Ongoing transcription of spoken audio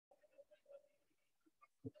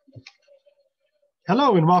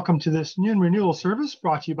Hello and welcome to this Noon Renewal service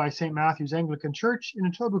brought to you by St. Matthew's Anglican Church in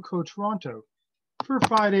Etobicoke, Toronto for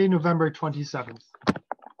Friday, November 27th.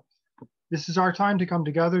 This is our time to come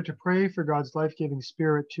together to pray for God's life-giving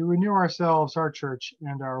spirit to renew ourselves, our church,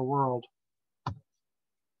 and our world.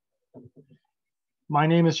 My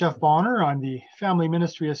name is Jeff Bonner. I'm the Family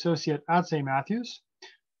Ministry Associate at St. Matthew's.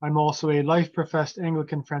 I'm also a life-professed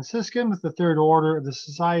Anglican Franciscan with the Third Order of the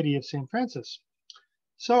Society of St. Francis.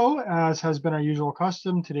 So, as has been our usual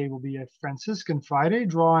custom, today will be a Franciscan Friday,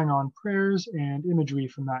 drawing on prayers and imagery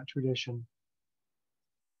from that tradition.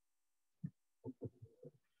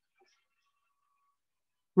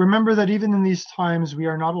 Remember that even in these times, we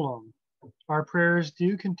are not alone. Our prayers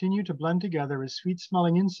do continue to blend together as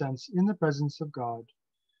sweet-smelling incense in the presence of God.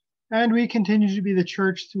 And we continue to be the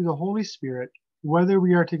church through the Holy Spirit, whether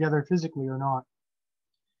we are together physically or not.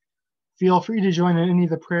 Feel free to join in any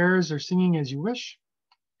of the prayers or singing as you wish.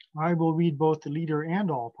 I will read both the leader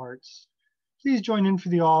and all parts. Please join in for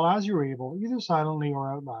the all as you're able, either silently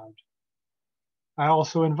or out loud. I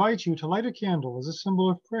also invite you to light a candle as a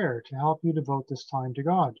symbol of prayer to help you devote this time to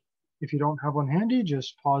God. If you don't have one handy,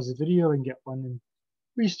 just pause the video and get one and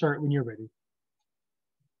restart when you're ready.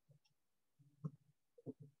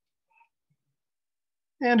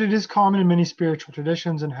 And it is common in many spiritual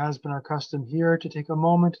traditions and has been our custom here to take a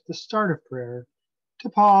moment at the start of prayer to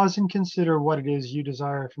pause and consider what it is you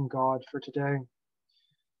desire from God for today.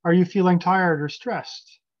 Are you feeling tired or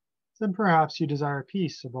stressed? Then perhaps you desire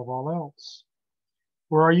peace above all else.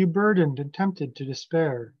 Or are you burdened and tempted to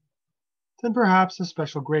despair? Then perhaps a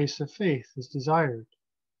special grace of faith is desired.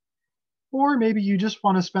 Or maybe you just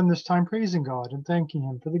want to spend this time praising God and thanking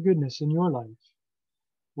Him for the goodness in your life.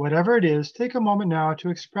 Whatever it is, take a moment now to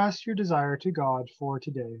express your desire to God for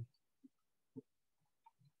today.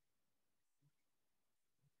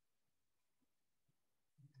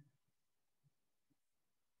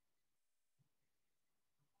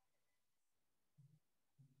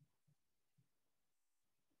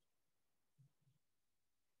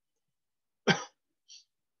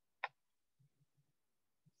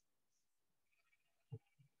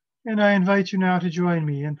 And I invite you now to join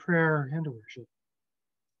me in prayer and worship.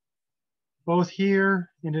 Both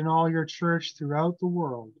here and in all your church throughout the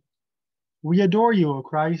world, we adore you, O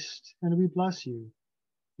Christ, and we bless you,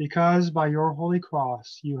 because by your holy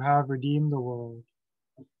cross you have redeemed the world.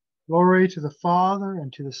 Glory to the Father,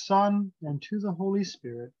 and to the Son, and to the Holy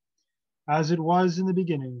Spirit, as it was in the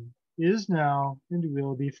beginning, is now, and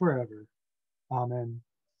will be forever. Amen.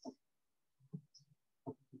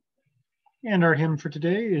 And our hymn for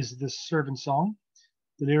today is the Servant Song.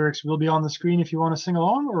 The lyrics will be on the screen if you want to sing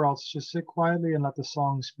along, or else just sit quietly and let the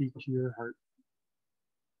song speak to your heart.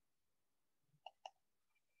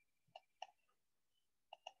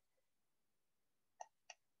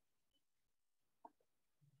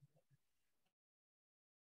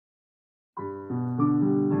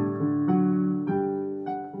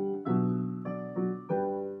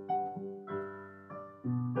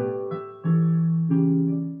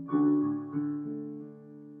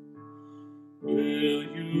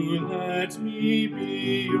 Let me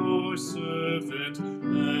be your servant,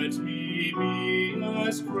 let me be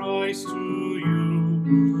as Christ to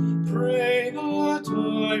you. Pray that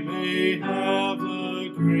I may have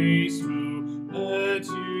the grace to let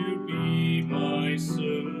you be my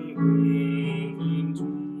servant too.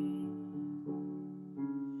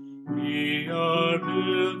 We are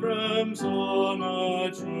pilgrims on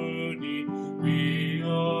a journey, we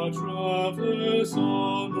are travelers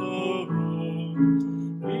on the road.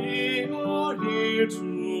 We are here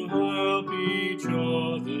to help each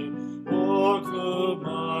other walk the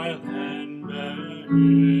mile and bear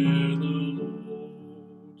the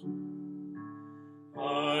load.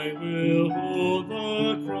 I will hold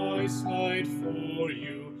the Christ light for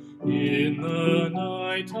you in the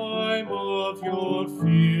night time of your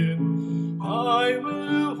fear. I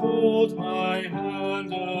will hold my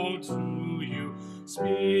hand out to you,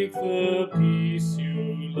 speak the peace you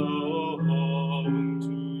long to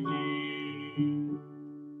hear.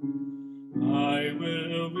 I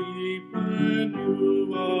will weep when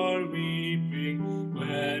you are weeping,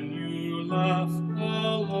 when you laugh,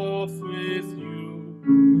 I'll laugh with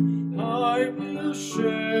you. I will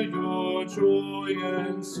share your joy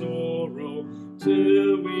and sorrow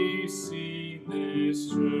till we see this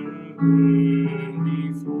journey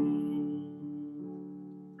through.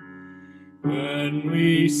 When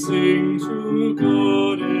we sing to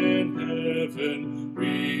God in heaven,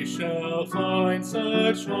 we shall find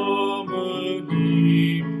such harmony.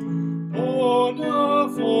 Born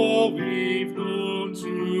of all we've known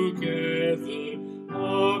together,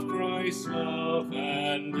 of Christ's love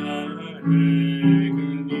and agony.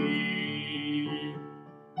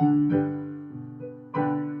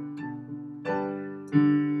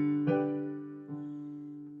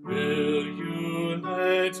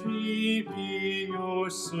 me be your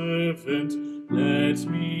servant, let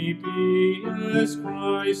me be as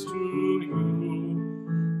Christ to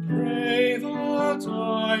you. Pray that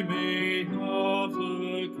I may have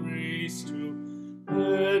the grace to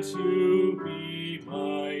let you be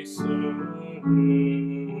my servant.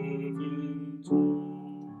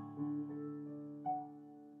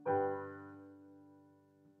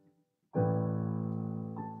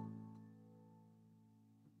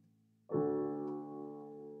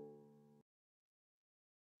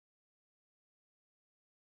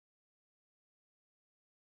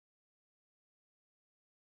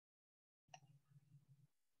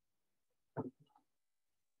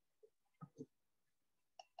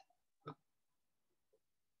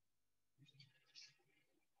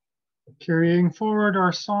 Carrying forward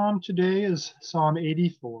our psalm today is Psalm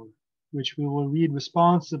 84, which we will read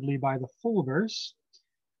responsively by the full verse.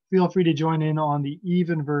 Feel free to join in on the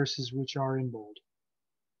even verses which are in bold.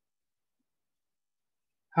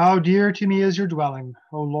 How dear to me is your dwelling,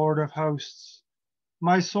 O Lord of hosts!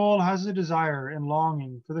 My soul has a desire and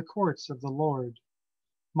longing for the courts of the Lord.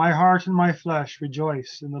 My heart and my flesh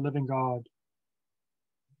rejoice in the living God.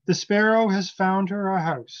 The sparrow has found her a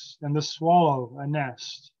house, and the swallow a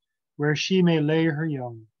nest, where she may lay her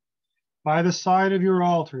young. By the side of your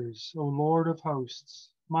altars, O Lord of hosts,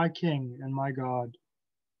 my King and my God.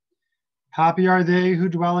 Happy are they who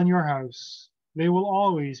dwell in your house. They will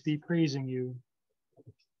always be praising you.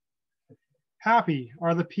 Happy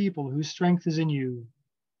are the people whose strength is in you,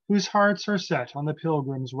 whose hearts are set on the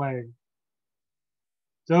pilgrim's way.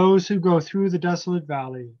 Those who go through the desolate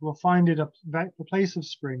valley will find it a place of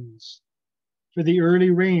springs, for the early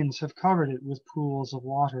rains have covered it with pools of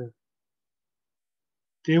water.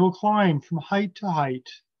 They will climb from height to height,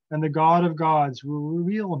 and the God of gods will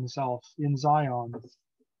reveal himself in Zion.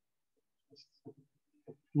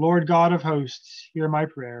 Lord God of hosts, hear my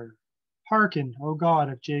prayer. Hearken, O God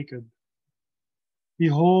of Jacob.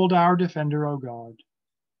 Behold our defender, O God,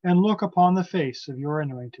 and look upon the face of your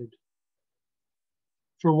anointed.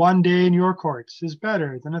 For one day in your courts is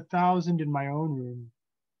better than 1,000 in my own room,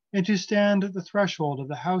 and to stand at the threshold of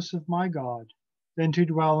the house of my God than to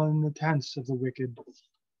dwell in the tents of the wicked.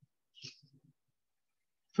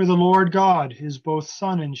 For the Lord God is both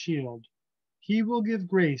sun and shield. He will give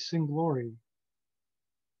grace and glory.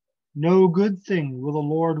 No good thing will the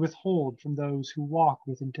Lord withhold from those who walk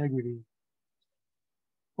with integrity.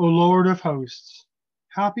 O Lord of hosts,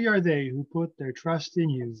 happy are they who put their trust in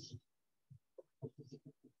you.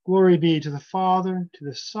 Glory be to the Father, to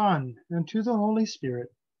the Son, and to the Holy Spirit,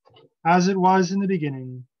 as it was in the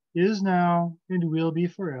beginning, is now, and will be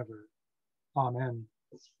forever. Amen.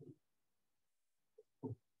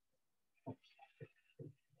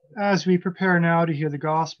 As we prepare now to hear the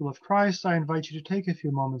gospel of Christ, I invite you to take a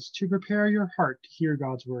few moments to prepare your heart to hear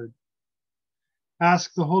God's word.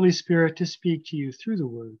 Ask the Holy Spirit to speak to you through the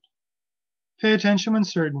word. Pay attention when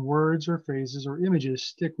certain words or phrases or images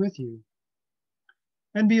stick with you,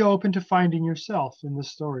 and be open to finding yourself in the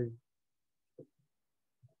story.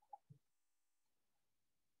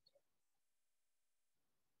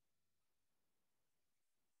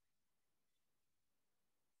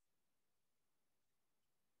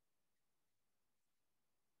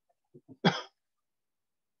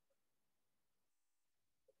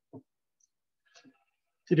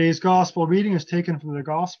 Today's gospel reading is taken from the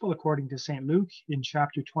Gospel according to St. Luke in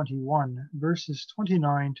chapter 21, verses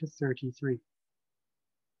 29 to 33.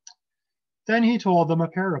 Then he told them a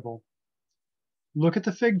parable. Look at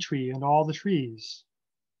the fig tree and all the trees.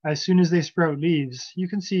 As soon as they sprout leaves, you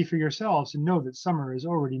can see for yourselves and know that summer is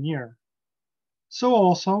already near. So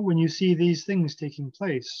also, when you see these things taking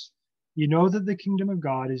place, you know that the kingdom of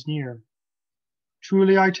God is near.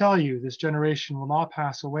 Truly I tell you, this generation will not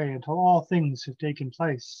pass away until all things have taken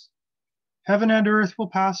place. Heaven and earth will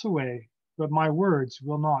pass away, but my words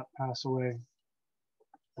will not pass away.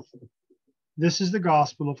 This is the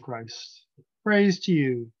gospel of Christ. Praise to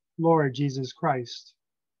you, Lord Jesus Christ.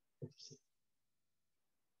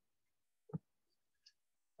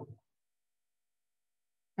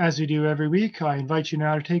 As we do every week, I invite you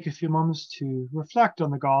now to take a few moments to reflect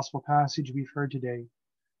on the gospel passage we've heard today.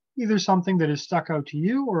 Either something that has stuck out to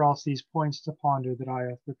you or else these points to ponder that I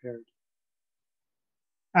have prepared.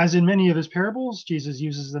 As in many of his parables, Jesus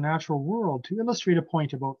uses the natural world to illustrate a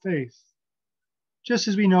point about faith. Just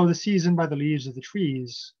as we know the season by the leaves of the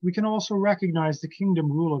trees, we can also recognize the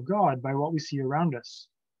kingdom rule of God by what we see around us.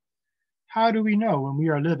 How do we know when we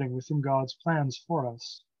are living within God's plans for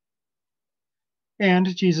us?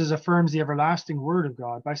 And Jesus affirms the everlasting word of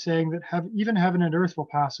God by saying that even heaven and earth will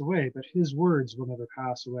pass away, but his words will never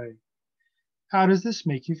pass away. How does this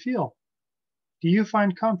make you feel? Do you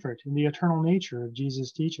find comfort in the eternal nature of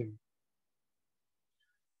Jesus' teaching?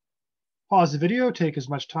 Pause the video, take as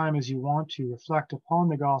much time as you want to reflect upon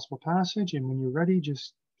the gospel passage, and when you're ready,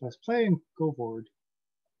 just press play and go forward.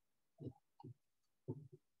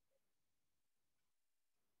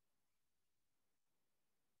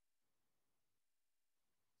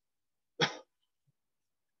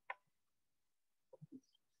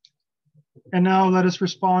 And now let us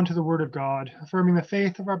respond to the word of God, affirming the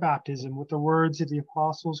faith of our baptism with the words of the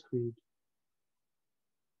Apostles' Creed.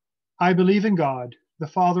 I believe in God, the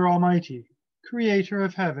Father Almighty, creator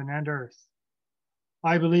of heaven and earth.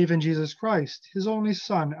 I believe in Jesus Christ, his only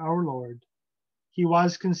Son, our Lord. He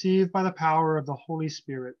was conceived by the power of the Holy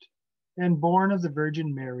Spirit and born of the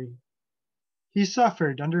Virgin Mary. He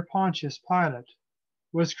suffered under Pontius Pilate,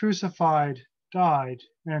 was crucified, died,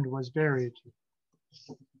 and was buried.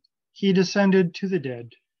 He descended to the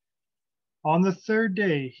dead. On the third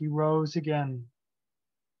day he rose again.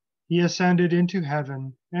 He ascended into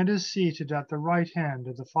heaven and is seated at the right hand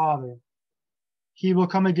of the Father. He will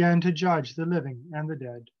come again to judge the living and the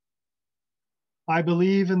dead. I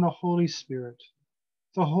believe in the Holy Spirit,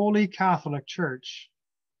 the Holy Catholic Church,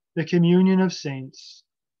 the communion of saints,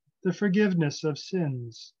 the forgiveness of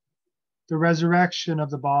sins, the resurrection of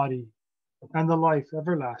the body, and the life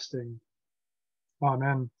everlasting.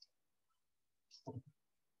 Amen.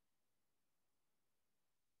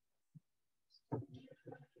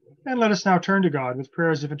 And let us now turn to God with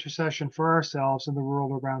prayers of intercession for ourselves and the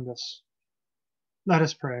world around us. Let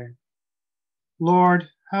us pray. Lord,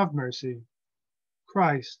 have mercy.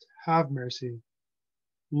 Christ, have mercy.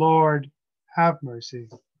 Lord, have mercy.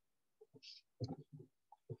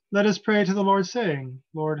 Let us pray to the Lord, saying,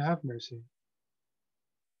 Lord, have mercy.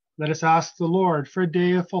 Let us ask the Lord for a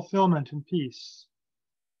day of fulfillment and peace.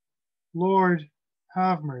 Lord,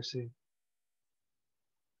 have mercy.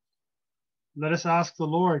 Let us ask the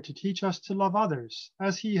Lord to teach us to love others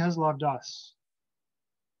as he has loved us.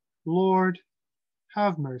 Lord,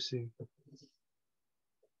 have mercy.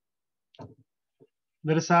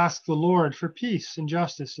 Let us ask the Lord for peace and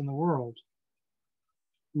justice in the world.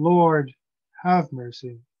 Lord, have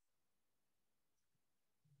mercy.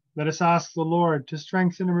 Let us ask the Lord to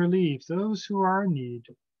strengthen and relieve those who are in need.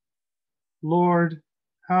 Lord,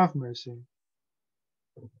 have mercy.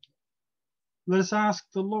 Let us ask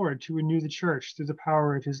the Lord to renew the church through the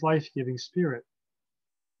power of his life-giving Spirit.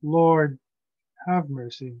 Lord, have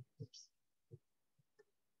mercy.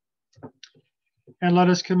 And let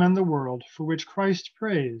us commend the world, for which Christ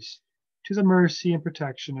prays, to the mercy and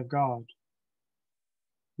protection of God.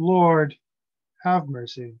 Lord, have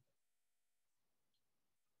mercy.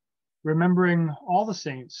 Remembering all the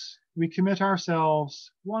saints, we commit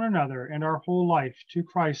ourselves, one another, and our whole life to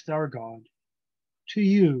Christ our God. To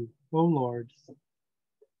you, O Lord.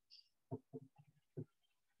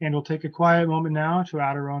 And we'll take a quiet moment now to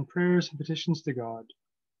add our own prayers and petitions to God,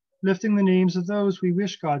 lifting the names of those we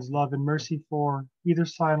wish God's love and mercy for, either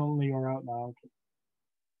silently or out loud.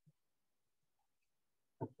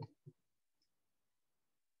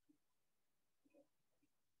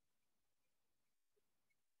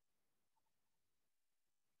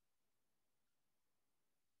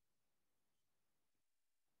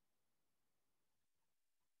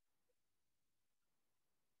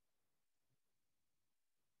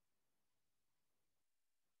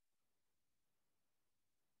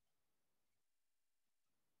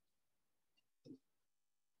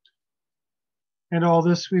 And all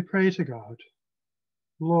this we pray to God.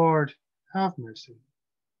 Lord, have mercy.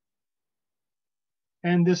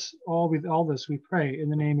 And all this we pray in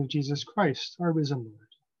the name of Jesus Christ, our risen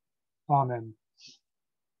Lord. Amen.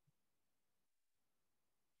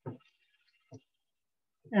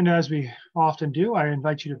 And as we often do, I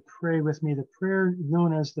invite you to pray with me the prayer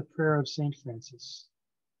known as the prayer of St. Francis.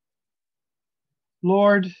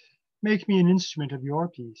 Lord, make me an instrument of your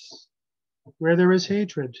peace. Where there is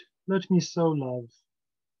hatred, let me sow love.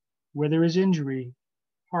 Where there is injury,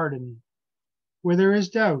 pardon. Where there is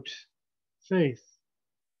doubt, faith.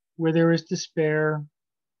 Where there is despair,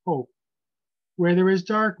 hope. Where there is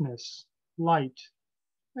darkness, light.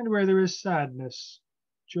 And where there is sadness,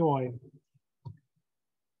 joy.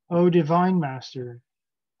 O divine Master,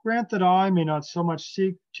 grant that I may not so much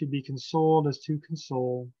seek to be consoled as to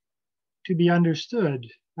console, to be understood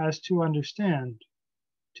as to understand,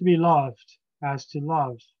 to be loved as to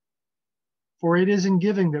love. For it is in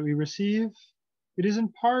giving that we receive, it is in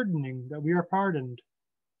pardoning that we are pardoned,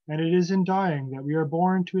 and it is in dying that we are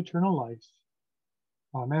born to eternal life.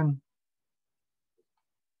 Amen.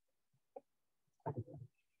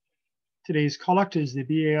 Today's collect is the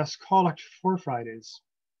BAS Collect for Fridays.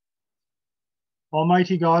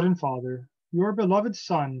 Almighty God and Father, your beloved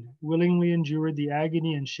Son willingly endured the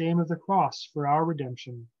agony and shame of the cross for our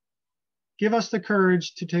redemption. Give us the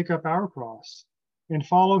courage to take up our cross and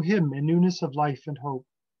follow him in newness of life and hope.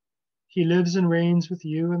 He lives and reigns with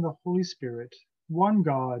you and the Holy Spirit, one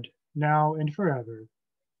God, now and forever.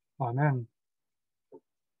 Amen.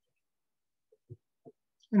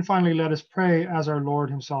 And finally, let us pray as our Lord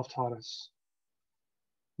himself taught us.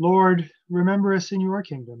 Lord, remember us in your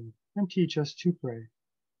kingdom and teach us to pray.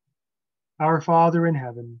 Our Father in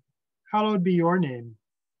heaven, hallowed be your name.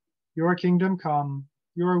 Your kingdom come,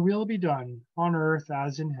 your will be done on earth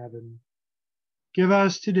as in heaven. Give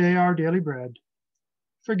us today our daily bread.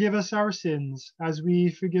 Forgive us our sins as we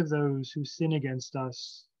forgive those who sin against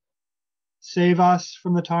us. Save us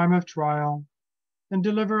from the time of trial and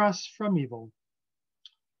deliver us from evil.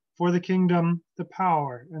 For the kingdom, the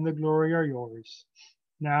power, and the glory are yours,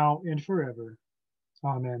 now and forever.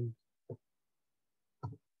 Amen.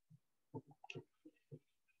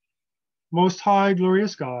 Most high,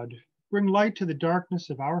 glorious God, bring light to the darkness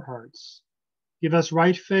of our hearts. Give us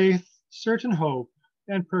right faith, certain hope,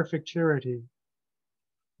 and perfect charity.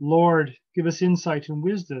 Lord, give us insight and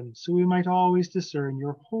wisdom so we might always discern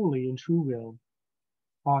your holy and true will.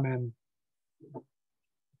 Amen.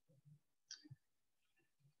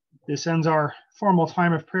 This ends our formal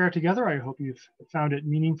time of prayer together. I hope you've found it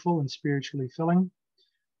meaningful and spiritually filling.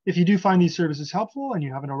 If you do find these services helpful and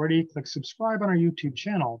you haven't already, click subscribe on our YouTube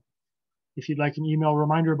channel. If you'd like an email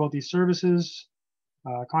reminder about these services,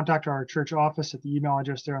 contact our church office at the email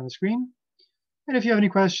address there on the screen. And if you have any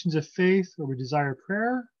questions of faith or would desire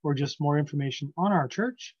prayer or just more information on our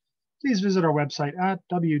church, please visit our website at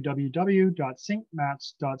www.stmats.ca.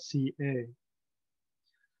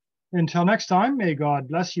 Until next time, may God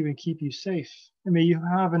bless you and keep you safe, and may you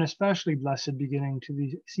have an especially blessed beginning to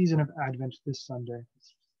the season of Advent this Sunday.